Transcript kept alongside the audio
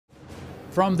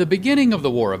From the beginning of the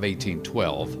War of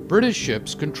 1812, British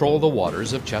ships controlled the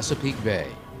waters of Chesapeake Bay.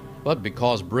 But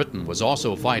because Britain was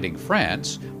also fighting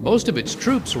France, most of its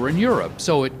troops were in Europe,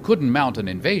 so it couldn't mount an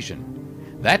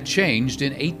invasion. That changed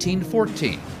in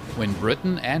 1814, when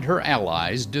Britain and her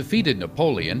allies defeated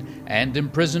Napoleon and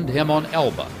imprisoned him on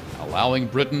Elba, allowing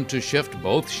Britain to shift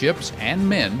both ships and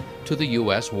men to the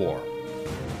U.S. war.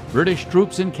 British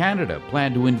troops in Canada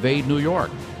planned to invade New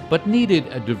York, but needed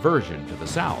a diversion to the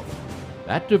south.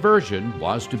 That diversion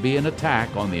was to be an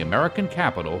attack on the American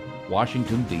capital,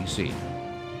 Washington, D.C.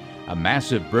 A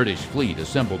massive British fleet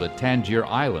assembled at Tangier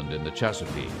Island in the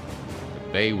Chesapeake.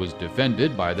 The bay was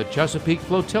defended by the Chesapeake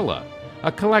Flotilla,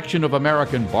 a collection of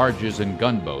American barges and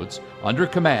gunboats under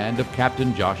command of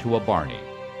Captain Joshua Barney.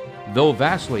 Though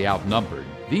vastly outnumbered,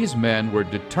 these men were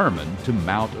determined to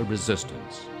mount a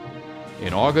resistance.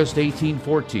 In August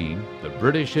 1814, the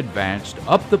British advanced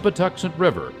up the Patuxent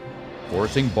River,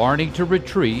 forcing Barney to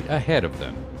retreat ahead of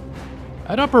them.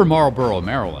 At Upper Marlboro,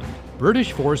 Maryland,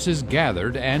 British forces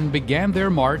gathered and began their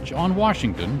march on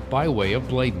Washington by way of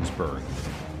Bladensburg.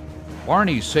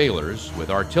 Barney's sailors, with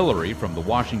artillery from the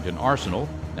Washington Arsenal,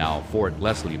 now Fort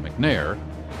Leslie McNair,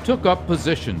 took up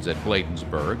positions at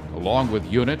Bladensburg along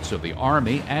with units of the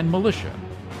Army and militia.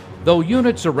 Though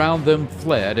units around them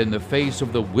fled in the face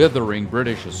of the withering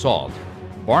British assault,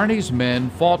 Barney's men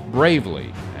fought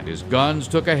bravely, and his guns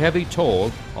took a heavy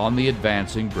toll on the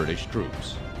advancing British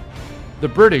troops. The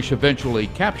British eventually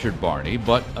captured Barney,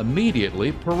 but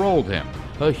immediately paroled him,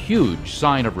 a huge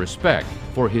sign of respect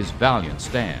for his valiant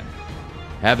stand.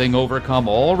 Having overcome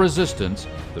all resistance,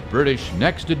 the British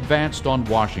next advanced on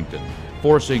Washington,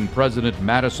 forcing President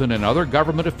Madison and other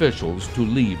government officials to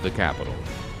leave the capital.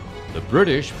 The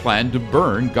British planned to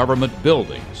burn government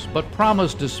buildings, but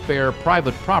promised to spare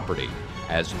private property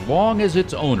as long as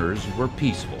its owners were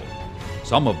peaceful.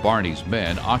 Some of Barney's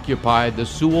men occupied the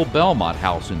Sewell Belmont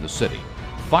House in the city,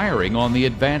 firing on the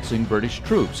advancing British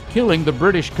troops, killing the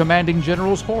British commanding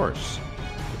general's horse.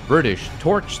 The British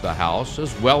torched the house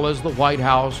as well as the White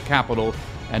House, Capitol,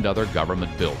 and other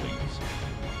government buildings.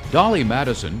 Dolly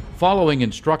Madison, following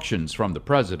instructions from the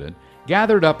president,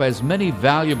 gathered up as many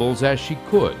valuables as she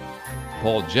could.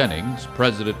 Paul Jennings,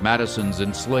 President Madison's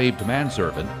enslaved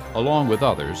manservant, along with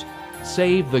others,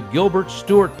 saved the Gilbert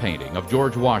Stuart painting of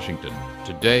George Washington,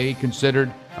 today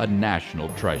considered a national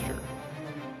treasure.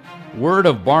 Word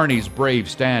of Barney's brave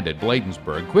stand at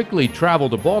Bladensburg quickly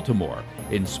traveled to Baltimore,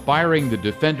 inspiring the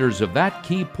defenders of that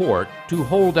key port to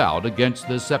hold out against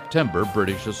the September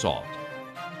British assault.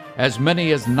 As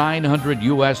many as 900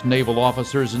 U.S. naval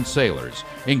officers and sailors,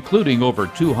 including over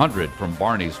 200 from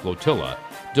Barney's flotilla,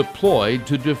 deployed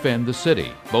to defend the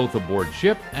city, both aboard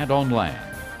ship and on land.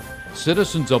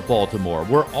 Citizens of Baltimore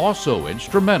were also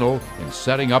instrumental in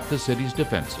setting up the city's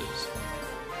defenses.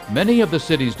 Many of the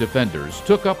city's defenders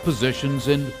took up positions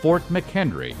in Fort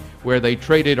McHenry, where they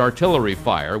traded artillery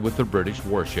fire with the British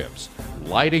warships,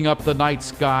 lighting up the night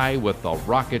sky with the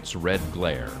rocket's red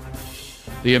glare.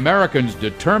 The Americans'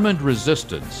 determined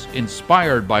resistance,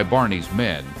 inspired by Barney's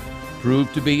men,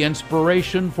 proved to be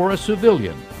inspiration for a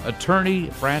civilian, Attorney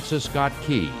Francis Scott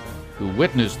Key, who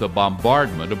witnessed the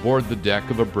bombardment aboard the deck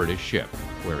of a British ship,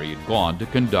 where he had gone to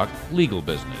conduct legal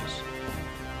business.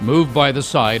 Moved by the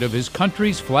sight of his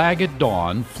country's flag at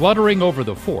dawn fluttering over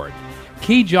the fort,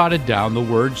 Key jotted down the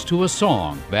words to a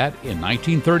song that, in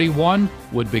 1931,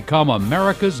 would become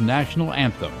America's national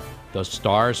anthem, the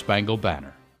Star-Spangled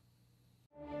Banner.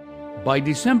 By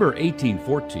December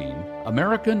 1814,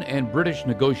 American and British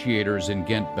negotiators in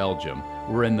Ghent, Belgium,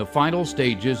 were in the final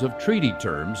stages of treaty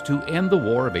terms to end the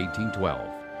War of 1812.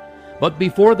 But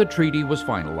before the treaty was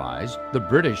finalized, the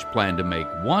British planned to make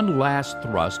one last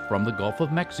thrust from the Gulf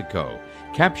of Mexico,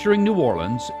 capturing New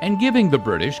Orleans and giving the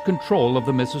British control of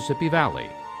the Mississippi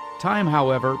Valley. Time,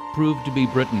 however, proved to be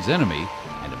Britain's enemy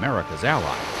and America's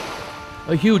ally.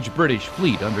 A huge British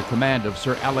fleet under command of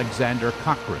Sir Alexander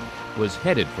Cochrane was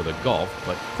headed for the Gulf,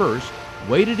 but first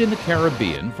waited in the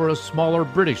Caribbean for a smaller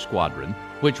British squadron,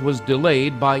 which was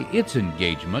delayed by its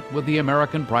engagement with the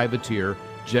American privateer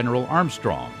General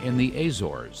Armstrong in the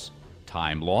Azores.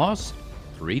 Time lost,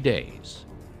 3 days.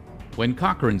 When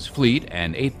Cochrane's fleet,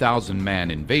 an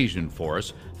 8,000-man invasion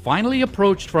force, finally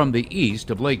approached from the east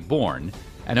of Lake Borgne,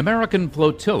 an American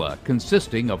flotilla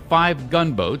consisting of 5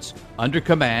 gunboats under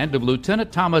command of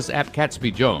Lieutenant Thomas Ap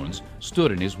Catesby Jones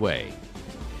stood in his way.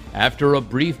 After a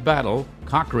brief battle,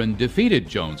 Cochrane defeated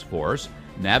Jones' force,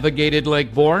 navigated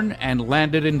Lake Borgne, and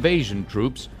landed invasion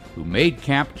troops who made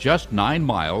camp just 9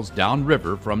 miles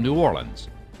downriver from New Orleans.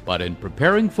 But in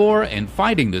preparing for and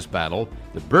fighting this battle,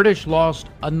 the British lost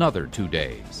another 2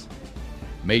 days.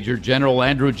 Major General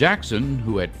Andrew Jackson,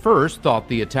 who at first thought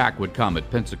the attack would come at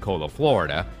Pensacola,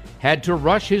 Florida, had to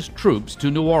rush his troops to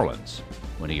New Orleans.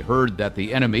 When he heard that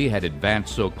the enemy had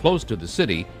advanced so close to the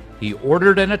city, he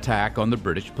ordered an attack on the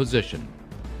British position.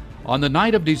 On the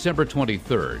night of December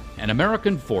 23rd, an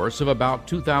American force of about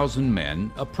 2,000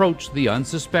 men approached the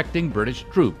unsuspecting British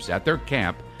troops at their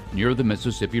camp near the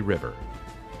Mississippi River.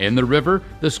 In the river,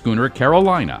 the schooner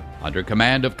Carolina, under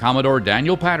command of Commodore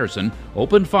Daniel Patterson,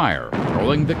 opened fire,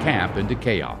 throwing the camp into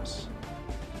chaos.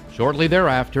 Shortly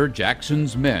thereafter,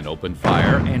 Jackson's men opened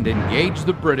fire and engaged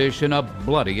the British in a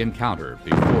bloody encounter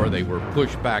before they were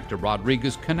pushed back to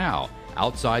Rodriguez Canal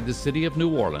outside the city of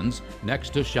New Orleans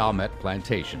next to Chalmette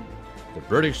Plantation. The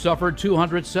British suffered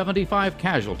 275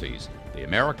 casualties, the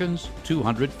Americans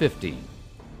 215.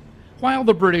 While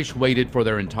the British waited for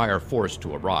their entire force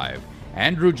to arrive,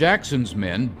 Andrew Jackson's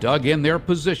men dug in their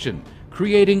position,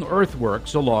 creating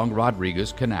earthworks along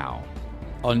Rodriguez Canal.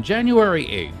 On January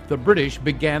 8th, the British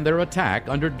began their attack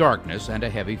under darkness and a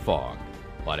heavy fog.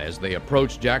 But as they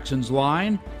approached Jackson's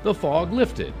line, the fog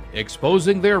lifted,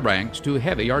 exposing their ranks to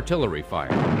heavy artillery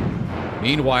fire.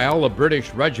 Meanwhile, a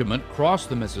British regiment crossed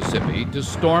the Mississippi to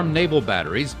storm naval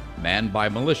batteries manned by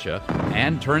militia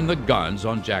and turn the guns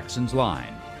on Jackson's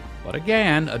line. But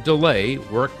again, a delay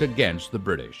worked against the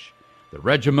British. The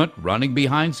regiment, running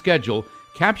behind schedule,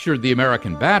 captured the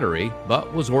American battery,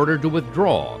 but was ordered to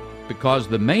withdraw because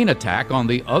the main attack on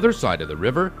the other side of the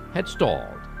river had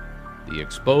stalled. The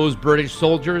exposed British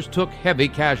soldiers took heavy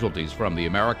casualties from the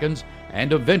Americans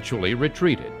and eventually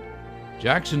retreated.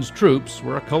 Jackson's troops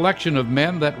were a collection of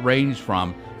men that ranged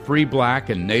from free black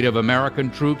and Native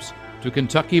American troops to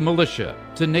Kentucky militia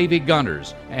to Navy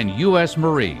gunners and U.S.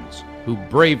 Marines who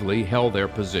bravely held their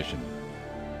position.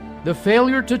 The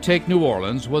failure to take New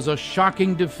Orleans was a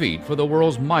shocking defeat for the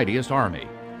world's mightiest army.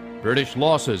 British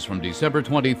losses from December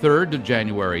 23rd to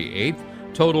January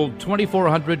 8th totaled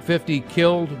 2,450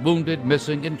 killed, wounded,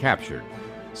 missing, and captured.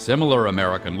 Similar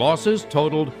American losses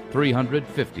totaled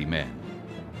 350 men.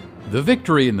 The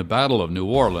victory in the Battle of New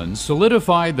Orleans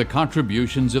solidified the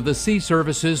contributions of the sea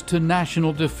services to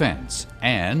national defense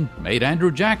and made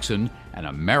Andrew Jackson an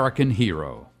American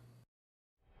hero.